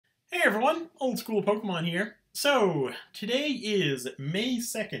Hey everyone, Old School Pokemon here. So, today is May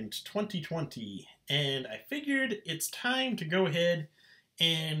 2nd, 2020, and I figured it's time to go ahead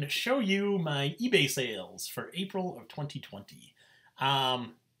and show you my eBay sales for April of 2020.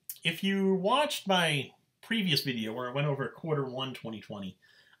 Um, if you watched my previous video where I went over Q1 2020,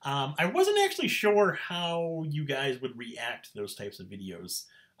 I wasn't actually sure how you guys would react to those types of videos.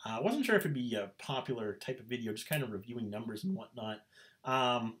 I wasn't sure if it'd be a popular type of video, just kind of reviewing numbers and whatnot.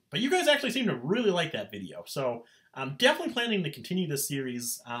 But you guys actually seem to really like that video, so I'm definitely planning to continue this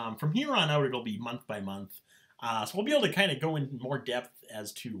series. From here on out, it'll be month by month, so we'll be able to kind of go in more depth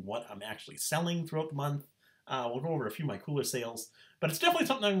as to what I'm actually selling throughout the month. We'll go over a few of my cooler sales, but it's definitely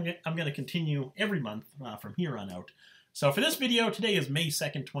something I'm going to continue every month from here on out. So for this video, today is May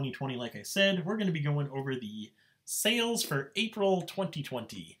 2nd, 2020, like I said, we're going to be going over the sales for April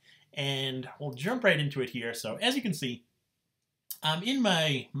 2020, and we'll jump right into it here. So as you can see, in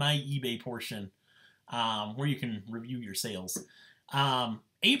my eBay portion, where you can review your sales,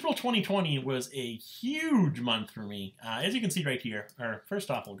 April 2020 was a huge month for me. As you can see right here, or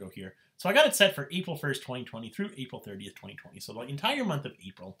first off, we'll go here. So I got it set for April 1st, 2020 through April 30th, 2020. So the entire month of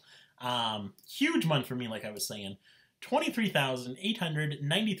April. Huge month for me, like I was saying.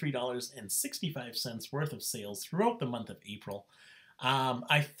 $23,893.65 worth of sales throughout the month of April.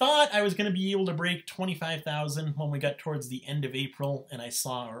 I thought I was going to be able to break 25,000 when we got towards the end of April, and I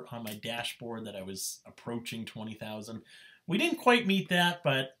saw on my dashboard that I was approaching 20,000. We didn't quite meet that,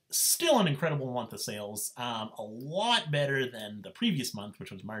 but still an incredible month of sales. A lot better than the previous month,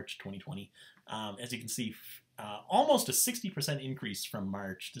 which was March 2020. As you can see, almost a 60% increase from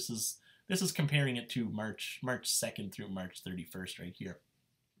March. This is comparing it to March 2nd through March 31st right here.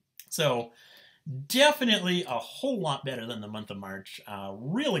 So definitely a whole lot better than the month of March.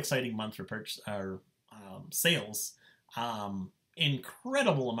 Real exciting month for sales.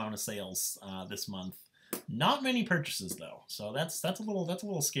 Incredible amount of sales this month. Not many purchases though, so that's a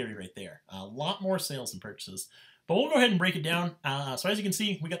little scary right there. A lot more sales than purchases, but we'll go ahead and break it down. So as you can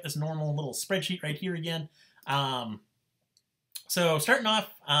see, we got this normal little spreadsheet right here again. So starting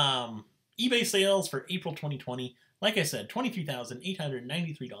off, eBay sales for April 2020. Like I said,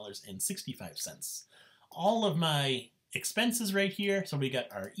 $23,893.65. All of my expenses right here. So we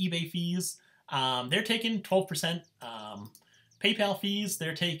got our eBay fees. They're taking 12%. PayPal fees,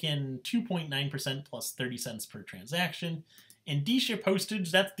 they're taking 2.9% plus 30 cents per transaction. Indicia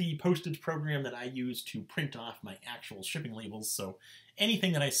postage, that's the postage program that I use to print off my actual shipping labels. So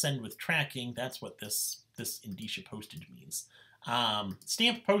anything that I send with tracking, that's what this Indicia postage means.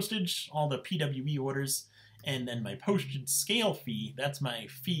 Stamp postage, all the PWE orders. And then my postage scale fee, that's my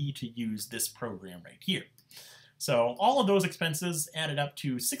fee to use this program right here. So all of those expenses added up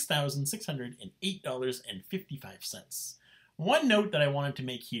to $6,608.55. One note that I wanted to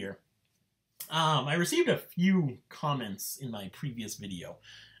make here, I received a few comments in my previous video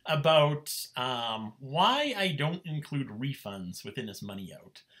about why I don't include refunds within this money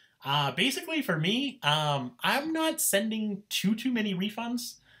out. Basically for me, I'm not sending too many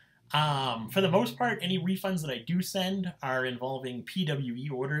refunds. For the most part, any refunds that I do send are involving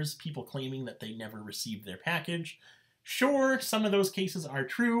PWE orders, people claiming that they never received their package. Sure, some of those cases are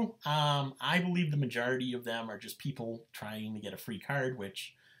true. I believe the majority of them are just people trying to get a free card,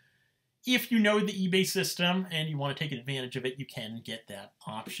 which, if you know the eBay system and you want to take advantage of it, you can get that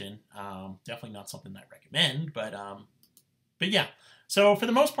option. Definitely not something I recommend, but yeah. So for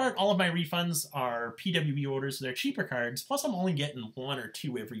the most part, all of my refunds are PWE orders, so they're cheaper cards, plus I'm only getting 1 or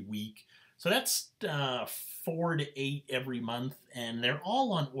 2 every week. So that's 4 to 8 every month, and they're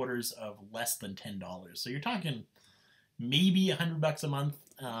all on orders of less than $10. So you're talking maybe $100 a month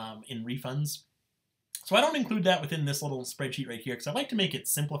in refunds. So I don't include that within this little spreadsheet right here, because I like to make it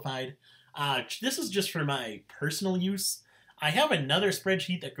simplified. This is just for my personal use. I have another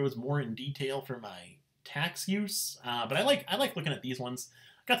spreadsheet that goes more in detail for my tax use, but I like looking at these ones.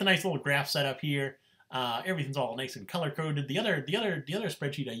 Got the nice little graph set up here. Everything's all nice and color coded. The other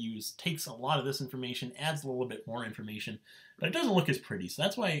spreadsheet I use takes a lot of this information, adds a little bit more information, but it doesn't look as pretty. So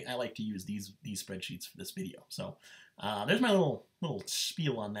that's why I like to use these spreadsheets for this video. So there's my little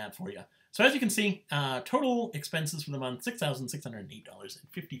spiel on that for you. So as you can see, total expenses for the month,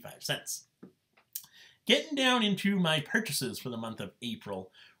 $6,608.55. Getting down into my purchases for the month of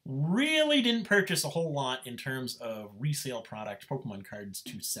April, really didn't purchase a whole lot in terms of resale product, Pokemon cards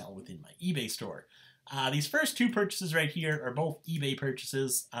to sell within my eBay store. These first 2 purchases right here are both eBay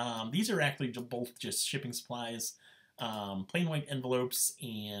purchases. These are actually both just shipping supplies, plain white envelopes,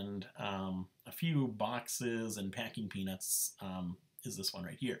 and a few boxes and packing peanuts is this one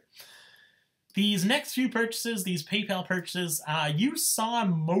right here. These next few purchases, these PayPal purchases, you saw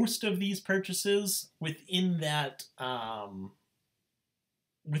most of these purchases within that I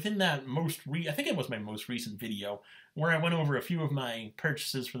think it was my most recent video where I went over a few of my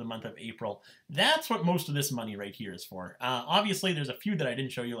purchases for the month of April. That's what most of this money right here is for. Obviously, there's a few that I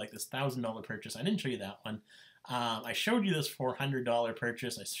didn't show you, like this $1,000 purchase. I didn't show you that one. I showed you this $400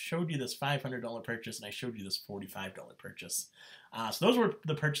 purchase. I showed you this $500 purchase, and I showed you this $45 purchase. So those were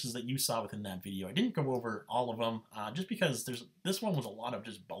the purchases that you saw within that video. I didn't go over all of them, just because this one was a lot of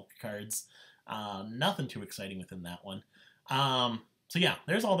just bulk cards. Nothing too exciting within that one. So yeah,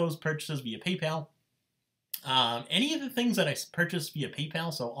 there's all those purchases via PayPal. Any of the things that I purchased via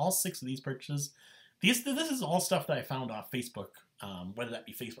PayPal, so all 6 of these purchases, this is all stuff that I found off Facebook, whether that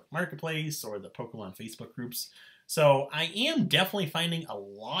be Facebook Marketplace or the Pokemon Facebook groups. So I am definitely finding a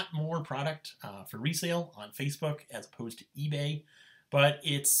lot more product for resale on Facebook as opposed to eBay, but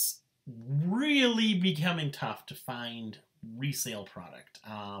it's really becoming tough to find resale product.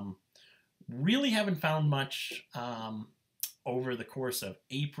 Really haven't found much over the course of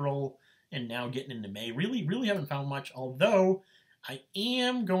April and now getting into May. Really haven't found much, although I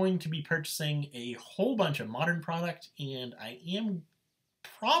am going to be purchasing a whole bunch of modern product, and I am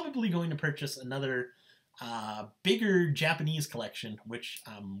probably going to purchase another bigger Japanese collection, which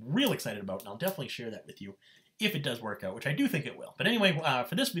I'm real excited about, and I'll definitely share that with you if it does work out, which I do think it will. But anyway,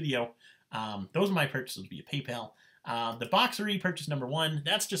 for this video, those are my purchases via PayPal. The Boxery purchase number 1,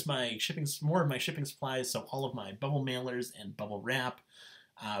 that's just my more of my shipping supplies, so all of my bubble mailers and bubble wrap.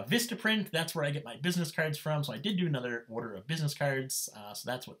 Vistaprint, that's where I get my business cards from, so I did do another order of business cards, so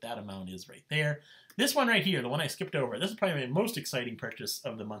that's what that amount is right there. This one right here, the one I skipped over, this is probably my most exciting purchase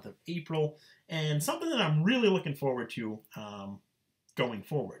of the month of April, and something that I'm really looking forward to going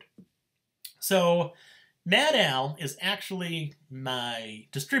forward. So, Mad Al is actually my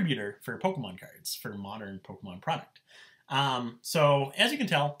distributor for Pokemon cards, for modern Pokemon product. So, as you can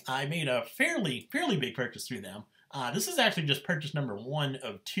tell, I made a fairly big purchase through them. This is actually just purchase number 1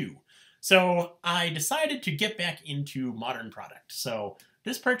 of 2. So, I decided to get back into modern product. So,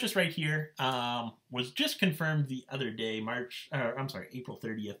 this purchase right here was just confirmed the other day, April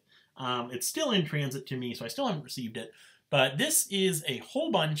 30th. It's still in transit to me, so I still haven't received it. But this is a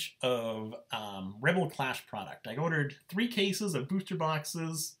whole bunch of Rebel Clash product. I ordered 3 cases of booster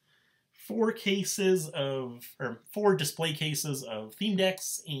boxes, 4 display cases of theme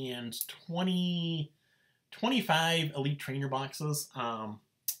decks, and 25 Elite Trainer boxes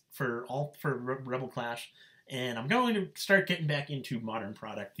for Rebel Clash. And I'm going to start getting back into modern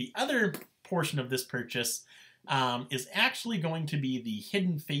product. The other portion of this purchase is actually going to be the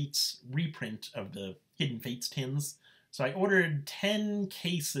Hidden Fates reprint of the Hidden Fates tins. So I ordered 10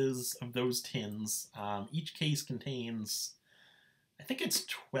 cases of those tins. Each case contains, I think it's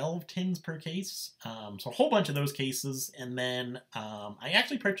 12 tins per case. So a whole bunch of those cases. And then I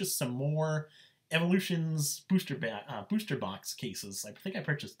actually purchased some more Evolutions booster box cases. I think I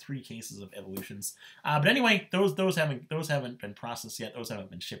purchased 3 cases of Evolutions. But anyway, those haven't been processed yet. Those haven't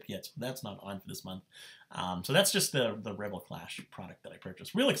been shipped yet. So that's not on for this month. So that's just the Rebel Clash product that I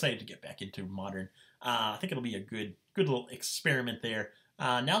purchased. Real excited to get back into modern. I think it'll be a good little experiment there.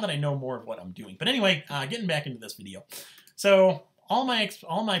 Now that I know more of what I'm doing. But anyway, getting back into this video. So all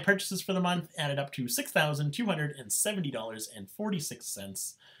my purchases for the month added up to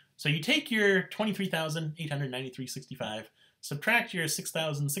 $6,270.46. So you take your $23,893.65, subtract your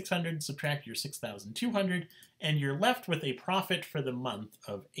 $6,600, subtract your $6,200, and you're left with a profit for the month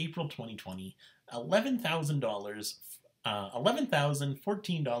of April 2020,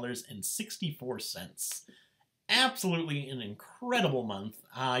 $11,014.64. Absolutely an incredible month.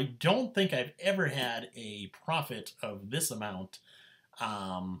 I don't think I've ever had a profit of this amount.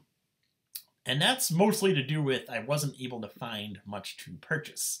 And that's mostly to do with I wasn't able to find much to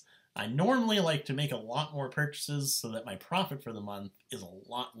purchase. I normally like to make a lot more purchases so that my profit for the month is a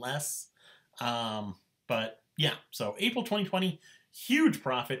lot less. But yeah, so April 2020, huge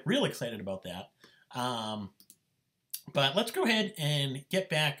profit. Real excited about that. But let's go ahead and get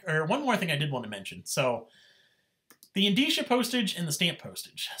back. Or one more thing I did want to mention. So the indicia postage and the stamp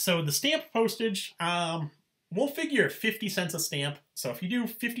postage. So the stamp postage, we'll figure 50 cents a stamp. So if you do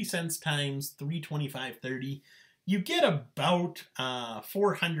 50 cents times 325.30, you get about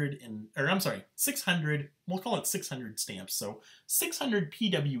 600, we'll call it 600 stamps. So 600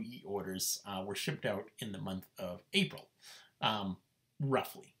 PWE orders were shipped out in the month of April,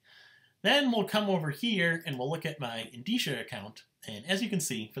 roughly. Then we'll come over here and we'll look at my indicia account. And as you can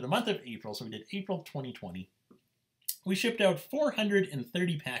see, for the month of April, so we did April 2020, we shipped out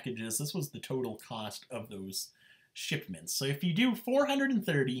 430 packages. This was the total cost of those shipments. So if you do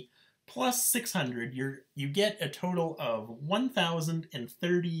 430 plus 600, you get a total of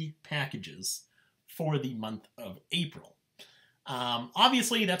 1,030 packages for the month of April.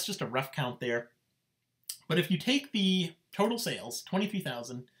 Obviously, that's just a rough count there. But if you take the total sales,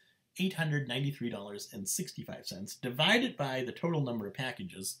 $23,893.65, divide it by the total number of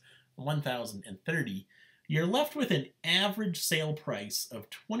packages, 1,030, you're left with an average sale price of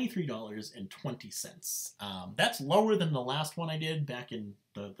 $23.20. That's lower than the last one I did back in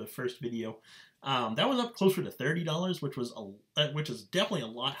the first video. That was up closer to $30, which is definitely a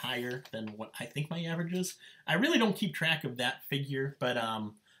lot higher than what I think my average is. I really don't keep track of that figure, but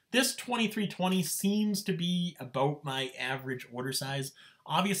this $23.20 seems to be about my average order size.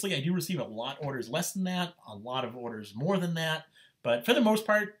 Obviously, I do receive a lot of orders less than that, a lot of orders more than that. But for the most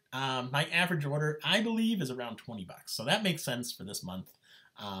part, my average order, I believe, is around 20 bucks. So that makes sense for this month.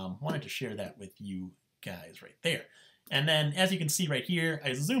 Wanted to share that with you guys right there. And then, as you can see right here,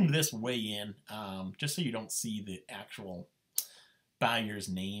 I zoomed this way in, just so you don't see the actual buyer's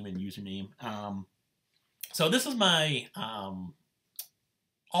name and username. So this is my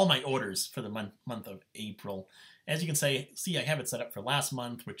all my orders for the month of April. As you can see, I have it set up for last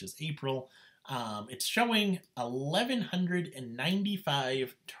month, which is April. It's showing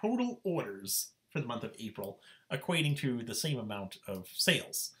 1,195 total orders for the month of April, equating to the same amount of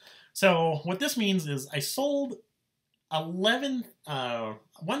sales. So what this means is I sold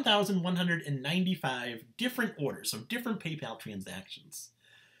 1,195 different orders, so different PayPal transactions.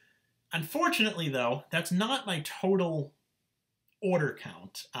 Unfortunately, though, that's not my total order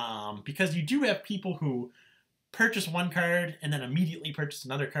count, because you do have people who purchase one card and then immediately purchase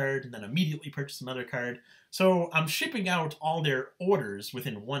another card and then immediately purchase another card. So I'm shipping out all their orders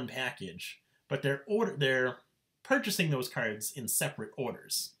within one package, but they're purchasing those cards in separate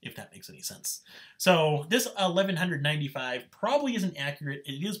orders, if that makes any sense. So this 1,195 probably isn't accurate.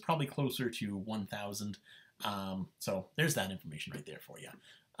 It is probably closer to 1,000. So there's that information right there for you.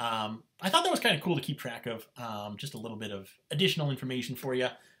 I thought that was kind of cool to keep track of, just a little bit of additional information for you.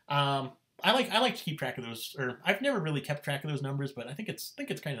 I like to keep track of those, or I've never really kept track of those numbers, but I think it's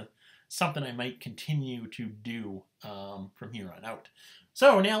kind of something I might continue to do from here on out.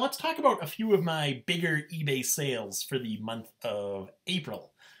 So now let's talk about a few of my bigger eBay sales for the month of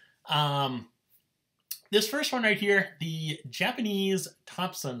April. This first one right here, the Japanese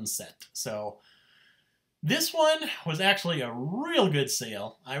Thompson set. So this one was actually a real good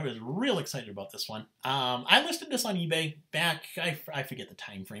sale. I was real excited about this one. I listed this on eBay back, I forget the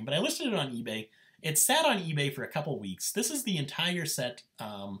time frame, but I listed it on eBay. It sat on eBay for a couple weeks. This is the entire set,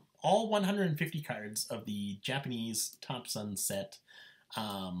 all 150 cards of the Japanese Thompson set.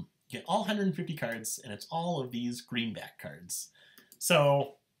 You get all 150 cards, and it's all of these greenback cards.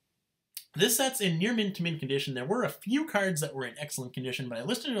 So this set's in near mint to mint condition. There were a few cards that were in excellent condition, but I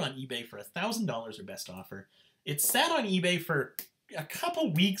listed it on eBay for $1,000 or best offer. It sat on eBay for a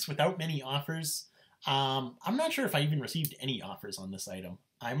couple weeks without many offers. I'm not sure if I even received any offers on this item.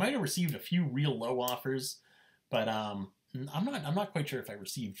 I might have received a few real low offers, but I'm not quite sure if I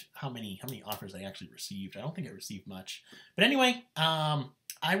received how many offers I actually received. I don't think I received much. But anyway,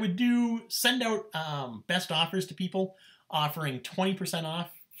 I would send out best offers to people, offering 20%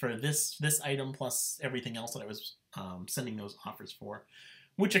 off for this item plus everything else that I was sending those offers for,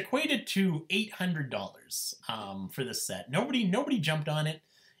 which equated to $800 for this set. Nobody jumped on it,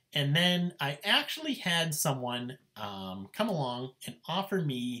 and then I actually had someone come along and offer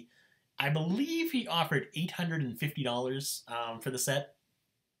me, I believe he offered $850 for the set,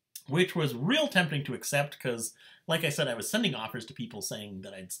 which was real tempting to accept because, like I said, I was sending offers to people saying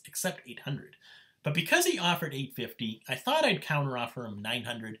that I'd accept $800. But because he offered $850, I thought I'd counteroffer him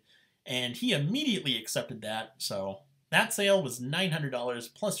 $900, and he immediately accepted that. So that sale was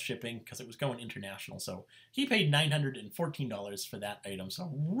 $900 plus shipping because it was going international. So he paid $914 for that item.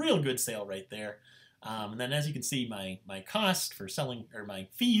 So real good sale right there. And then, as you can see, my cost for selling, or my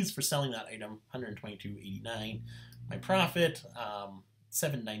fees for selling that item, $122.89. My profit,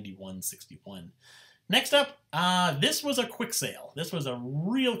 $791.61. Next up, this was a quick sale. This was a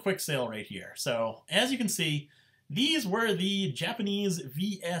real quick sale right here. So, as you can see, these were the Japanese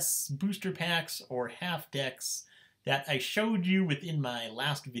VS booster packs or half decks that I showed you within my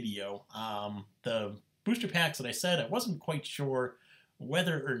last video. The booster packs that I said I wasn't quite sure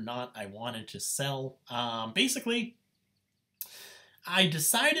whether or not I wanted to sell. Basically, I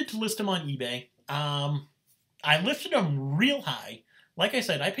decided to list them on eBay. I listed them real high. Like I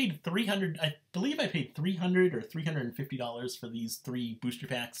said, I paid $300. I believe I paid $300 or $350 for these three booster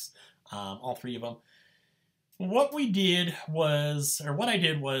packs, all three of them. What I did was,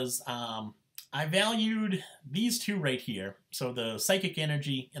 I valued these two right here, so the Psychic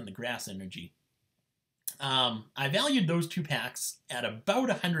Energy and the Grass Energy. I valued those two packs at about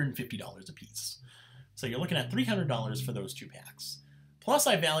 $150 a piece. So you're looking at $300 for those two packs. Plus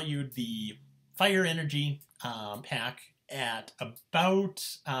I valued the Fire Energy pack at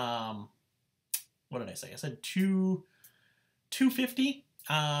about, what did I say? I said $250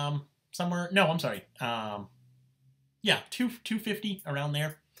 somewhere. No, I'm sorry. Yeah, $250 around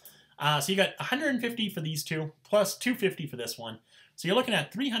there. So you got $150 for these two, plus $250 for this one. So you're looking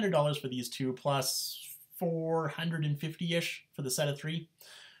at $300 for these two, plus $450-ish for the set of three.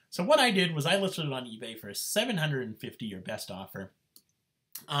 So what I did was I listed it on eBay for $750 or best offer,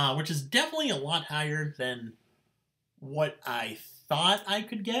 which is definitely a lot higher than what I thought I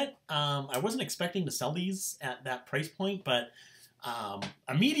could get. I wasn't expecting to sell these at that price point, but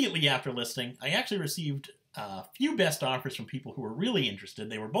immediately after listing, I actually received a few best offers from people who were really interested.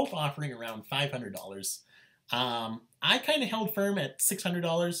 They were both offering around $500. I kind of held firm at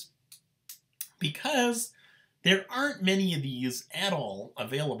 $600 because there aren't many of these at all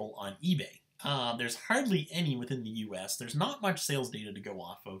available on eBay. There's hardly any within the US. There's not much sales data to go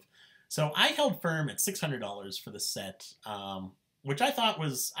off of. So I held firm at $600 for the set, which I thought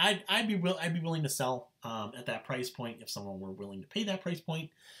was, I'd be willing to sell at that price point if someone were willing to pay that price point.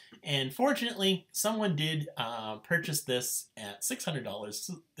 And fortunately, someone did purchase this at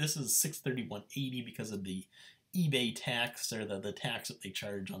 $600. This is $631.80 because of the eBay tax, or the tax that they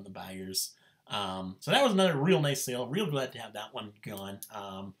charge on the buyers. So that was another real nice sale. Real glad to have that one gone.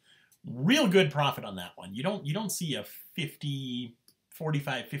 Real good profit on that one. You don't see a 50%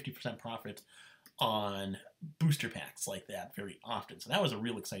 profit on booster packs like that very often. So that was a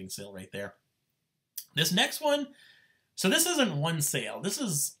real exciting sale right there. This next one, so this isn't one sale. This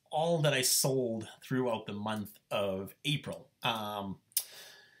is all that I sold throughout the month of April.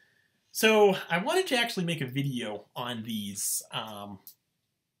 So I wanted to actually make a video on these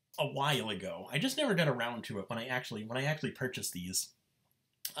a while ago. I just never got around to it when I actually purchased these.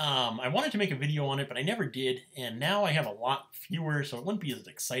 I wanted to make a video on it, but I never did, and now I have a lot fewer, so it wouldn't be as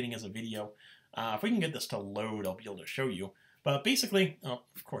exciting as a video. If we can get this to load, I'll be able to show you. But basically, oh,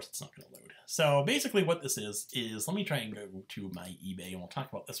 of course it's not going to load. So basically what this is let me try and go to my eBay, and we'll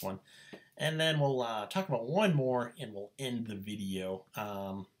talk about this one. And then we'll talk about one more, and we'll end the video.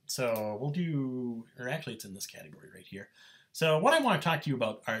 So we'll do, or actually it's in this category right here. So what I want to talk to you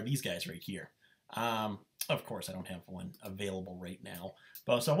about are these guys right here. Of course, I don't have one available right now,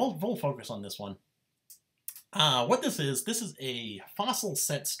 but so we'll focus on this one. What this is a fossil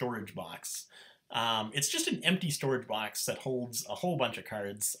set storage box. It's just an empty storage box that holds a whole bunch of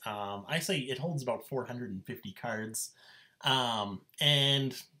cards. I say it holds about 450 cards,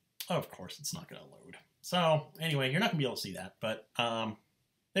 and of course it's not going to load. So anyway, you're not going to be able to see that, but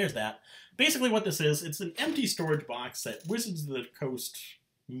there's that. Basically what this is, it's an empty storage box that Wizards of the Coast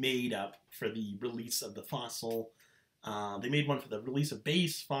made up for the release of the Fossil. They made one for the release of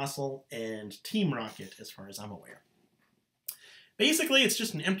Base, Fossil, and Team Rocket, as far as I'm aware. Basically, it's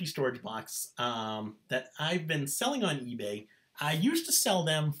just an empty storage box that I've been selling on eBay. I used to sell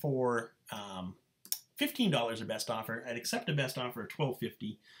them for $15 a best offer. I'd accept a best offer of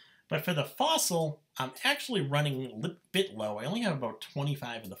 $12.50. But for the Fossil, I'm actually running a bit low. I only have about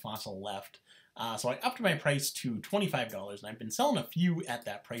 25 of the Fossil left. So I upped my price to $25, and I've been selling a few at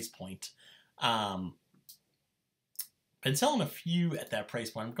that price point. I'm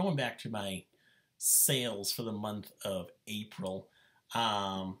going back to my sales for the month of April.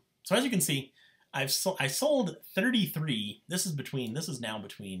 So as you can see, I sold 33. This is now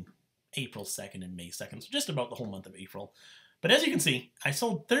between April 2nd and May 2nd, so just about the whole month of April. But as you can see, I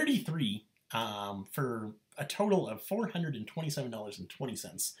sold 33 for a total of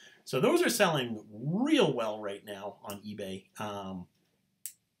 $427.20. So those are selling real well right now on eBay.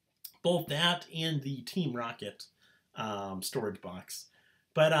 Both that and the Team Rocket storage box.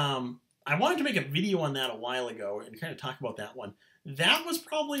 But I wanted to make a video on that a while ago and kind of talk about that one. This is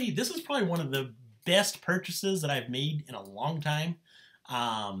probably one of the best purchases that I've made in a long time.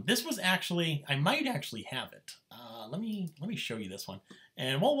 This was actually, I might actually have it. Let me show you this one,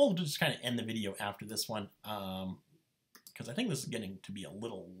 and we'll just kind of end the video after this one, because I think this is getting to be a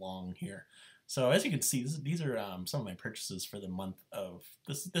little long here. So as you can see, these are some of my purchases for the month of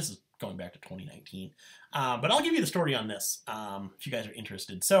this. This is going back to 2019, but I'll give you the story on this if you guys are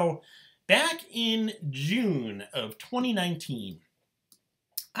interested. So back in June of 2019,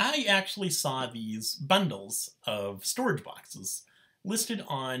 I actually saw these bundles of storage boxes listed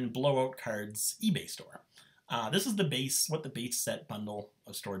on Blowout Card's eBay store. This is the base, what the base set bundle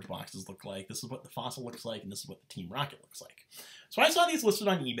of storage boxes look like. This is what the Fossil looks like, and this is what the Team Rocket looks like. So I saw these listed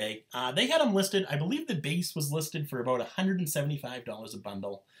on eBay. They had them listed, I believe the base was listed for about $175 a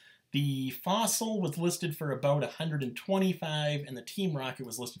bundle. The Fossil was listed for about $125, and the Team Rocket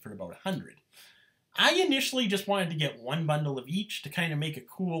was listed for about $100. I initially just wanted to get one bundle of each to kind of make a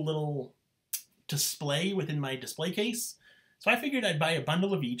cool little display within my display case. So I figured I'd buy a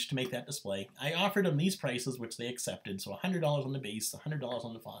bundle of each to make that display. I offered them these prices, which they accepted. So $100 on the base, $100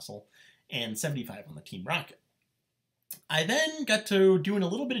 on the Fossil, and $75 on the Team Rocket. I then got to doing a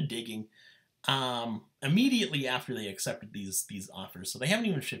little bit of digging immediately after they accepted these offers. So they haven't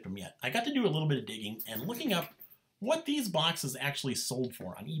even shipped them yet. I got to do a little bit of digging and looking up what these boxes actually sold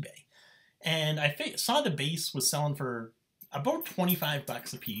for on eBay. And I saw the base was selling for about 25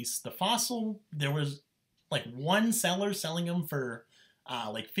 bucks a piece. The Fossil, there was like one seller selling them for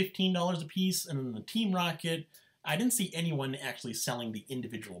like $15 a piece. And then the Team Rocket, I didn't see anyone actually selling the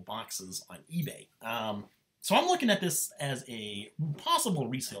individual boxes on eBay. So I'm looking at this as a possible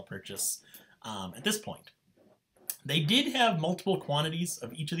resale purchase at this point. They did have multiple quantities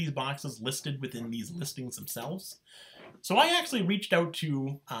of each of these boxes listed within these listings themselves. So I actually reached out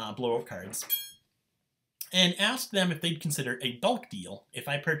to Blowout Cards and asked them if they'd consider a bulk deal if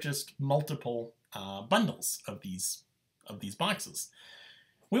I purchased multiple bundles of these boxes.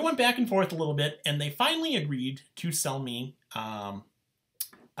 We went back and forth a little bit, and they finally agreed to sell me a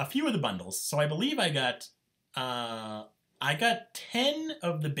few of the bundles. So I believe I got 10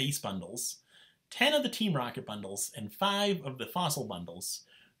 of the base bundles, 10 of the Team Rocket bundles, and 5 of the Fossil bundles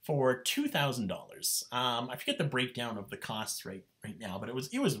for $2,000. I forget the breakdown of the costs right now, but it was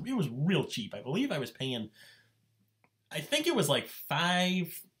real cheap. I believe I was paying, I think it was like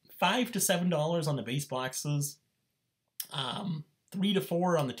 $5 to $7 on the base boxes, $3 to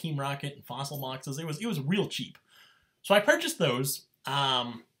 $4 on the Team Rocket and Fossil boxes. It was real cheap. So I purchased those.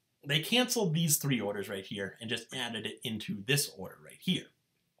 They canceled these 3 orders right here and just added it into this order right here.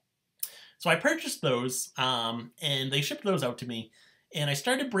 So I purchased those, and they shipped those out to me. And I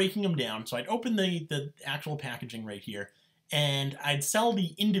started breaking them down. So I'd open the actual packaging right here, and I'd sell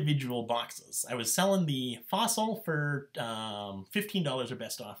the individual boxes. I was selling the Fossil for $15 or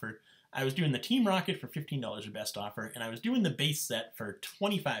best offer. I was doing the Team Rocket for $15 or best offer, and I was doing the base set for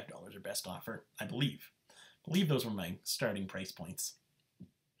 $25 or best offer, I believe. I believe those were my starting price points.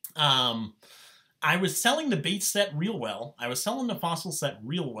 I was selling the base set real well. I was selling the Fossil set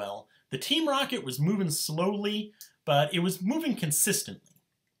real well. The Team Rocket was moving slowly, but it was moving consistently.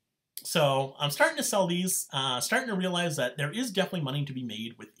 So I'm starting to sell these, starting to realize that there is definitely money to be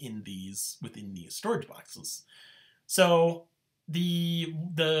made within these storage boxes. So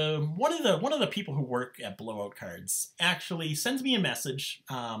one of the people who work at Blowout Cards actually sends me a message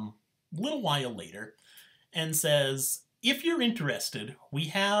a little while later and says, if you're interested, we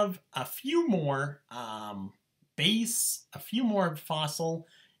have a few more base, a few more Fossil,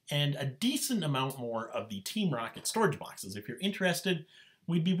 and a decent amount more of the Team Rocket storage boxes. If you're interested,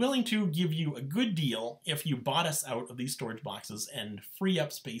 we'd be willing to give you a good deal if you bought us out of these storage boxes and free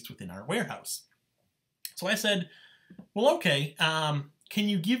up space within our warehouse. So I said, well, okay, can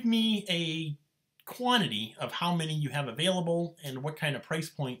you give me a quantity of how many you have available and what kind of price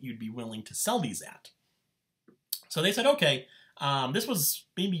point you'd be willing to sell these at? So they said, okay, this was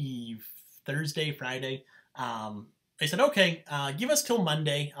maybe Thursday, Friday. They said, okay, give us till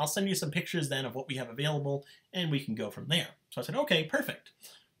Monday. I'll send you some pictures then of what we have available, and we can go from there. So I said, okay, perfect.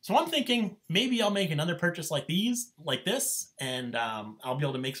 So I'm thinking maybe I'll make another purchase like this, and I'll be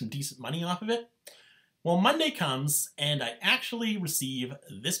able to make some decent money off of it. Well, Monday comes, and I actually receive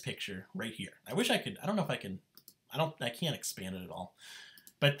this picture right here. I wish I could, I don't know if I can, I can't expand it at all.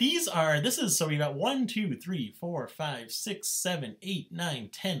 But so we got 1, 2, 3, 4, 5, 6, 7, 8, 9,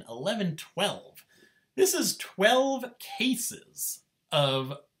 10, 11, 12. This is 12 cases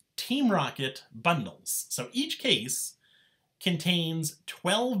of Team Rocket bundles. So each case contains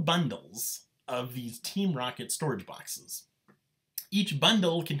 12 bundles of these Team Rocket storage boxes. Each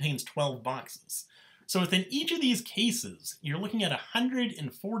bundle contains 12 boxes. So within each of these cases, you're looking at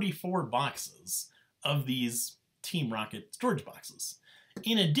 144 boxes of these Team Rocket storage boxes.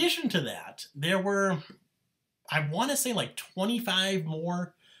 In addition to that, there were, I want to say like 25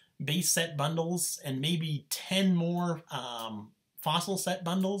 more base set bundles and maybe 10 more Fossil set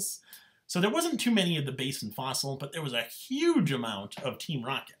bundles. So there wasn't too many of the base and Fossil, but there was a huge amount of Team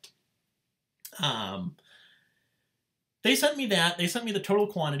Rocket. They sent me that. They sent me the total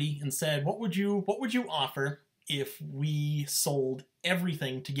quantity and said, what would you offer if we sold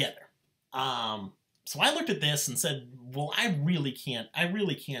everything together? So I looked at this and said, well, I really can't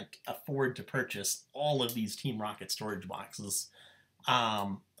afford to purchase all of these Team Rocket storage boxes.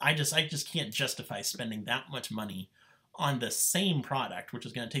 I just can't justify spending that much money on the same product, which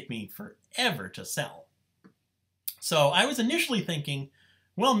is going to take me forever to sell. So I was initially thinking,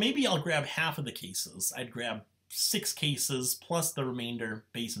 well, maybe I'll grab half of the cases. I'd grab 6 cases plus the remainder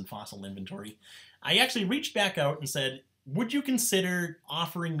base and fossil inventory. I actually reached back out and said, would you consider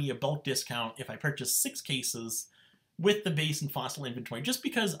offering me a bulk discount if I purchase 6 cases with the base and fossil inventory? Just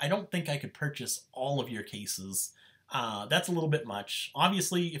because I don't think I could purchase all of your cases. That's a little bit much.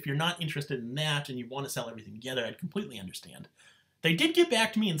 Obviously, if you're not interested in that and you want to sell everything together, I'd completely understand. They did get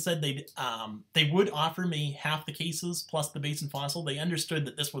back to me and said they would offer me half the cases plus the base and fossil. They understood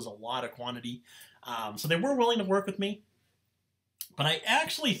that this was a lot of quantity, so they were willing to work with me. But I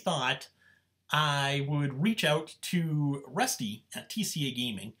actually thought I would reach out to Rusty at TCA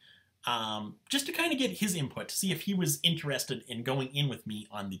Gaming just to kind of get his input, to see if he was interested in going in with me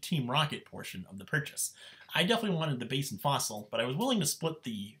on the Team Rocket portion of the purchase. I definitely wanted the base and fossil, but I was willing to split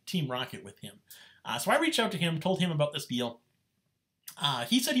the Team Rocket with him. So I reached out to him, told him about this deal.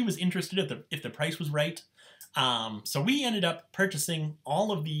 He said he was interested if the price was right. So we ended up purchasing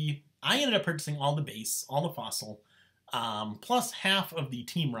I ended up purchasing all the base, all the fossil, plus half of the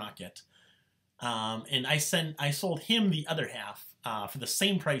Team Rocket. And I sold him the other half for the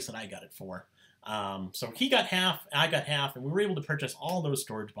same price that I got it for. So he got half, I got half, and we were able to purchase all those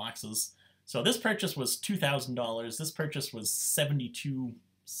storage boxes. So this purchase was $2,000. This purchase was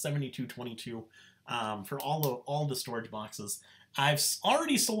 $72.22 for all the storage boxes. I've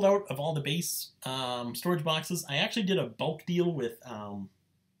already sold out of all the base storage boxes. I actually did a bulk deal with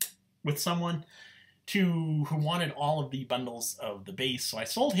someone who wanted all of the bundles of the base. So I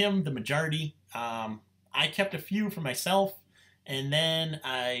sold him the majority. I kept a few for myself, and then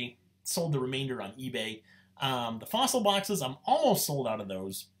I sold the remainder on eBay. The fossil boxes, I'm almost sold out of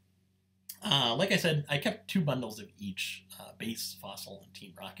those. Like I said, I kept 2 bundles of each, base, fossil, and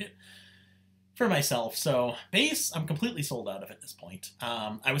Team Rocket for myself. So base, I'm completely sold out of at this point.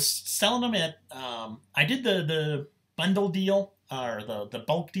 I was selling them at, I did the bundle deal, or the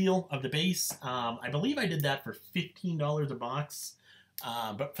bulk deal of the base. I believe I did that for $15 a box.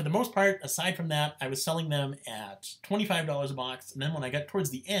 But for the most part, aside from that, I was selling them at $25 a box. And then when I got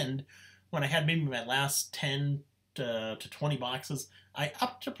towards the end, when I had maybe my last 10 to 20 boxes, I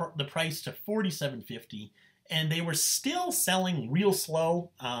upped the price to $47.50. And they were still selling real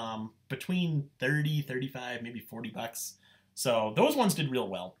slow, between 30, 35, maybe 40 bucks. So those ones did real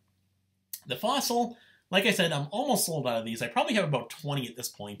well. The fossil, like I said, I'm almost sold out of these. I probably have about 20 at this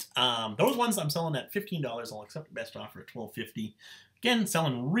point. Those ones I'm selling at $15. I'll accept the best offer at $12.50. Again,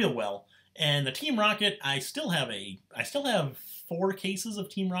 selling real well. And the Team Rocket, I still have 4 cases of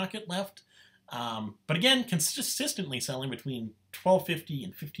Team Rocket left. But again, consistently selling between $12.50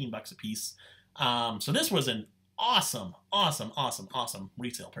 and $15 a piece. So this was an awesome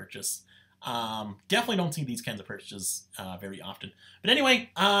resale purchase. Definitely don't see these kinds of purchases very often. But anyway,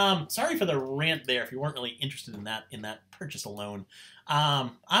 sorry for the rant there if you weren't really interested in that purchase alone.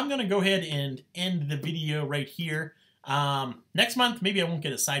 I'm going to go ahead and end the video right here. Next month, maybe I won't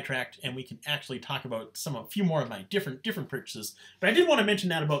get as sidetracked and we can actually talk about a few more of my different purchases. But I did want to mention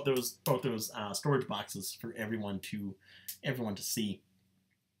that about both those storage boxes for everyone to see.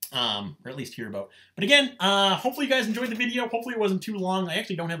 Or at least hear about. But again, hopefully you guys enjoyed the video. Hopefully it wasn't too long. I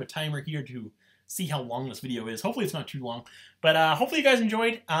actually don't have a timer here to see how long this video is. Hopefully it's not too long. But hopefully you guys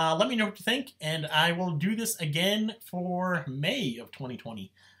enjoyed. Let me know what you think, and I will do this again for May of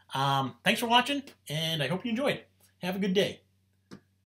 2020. Thanks for watching, and I hope you enjoyed. Have a good day.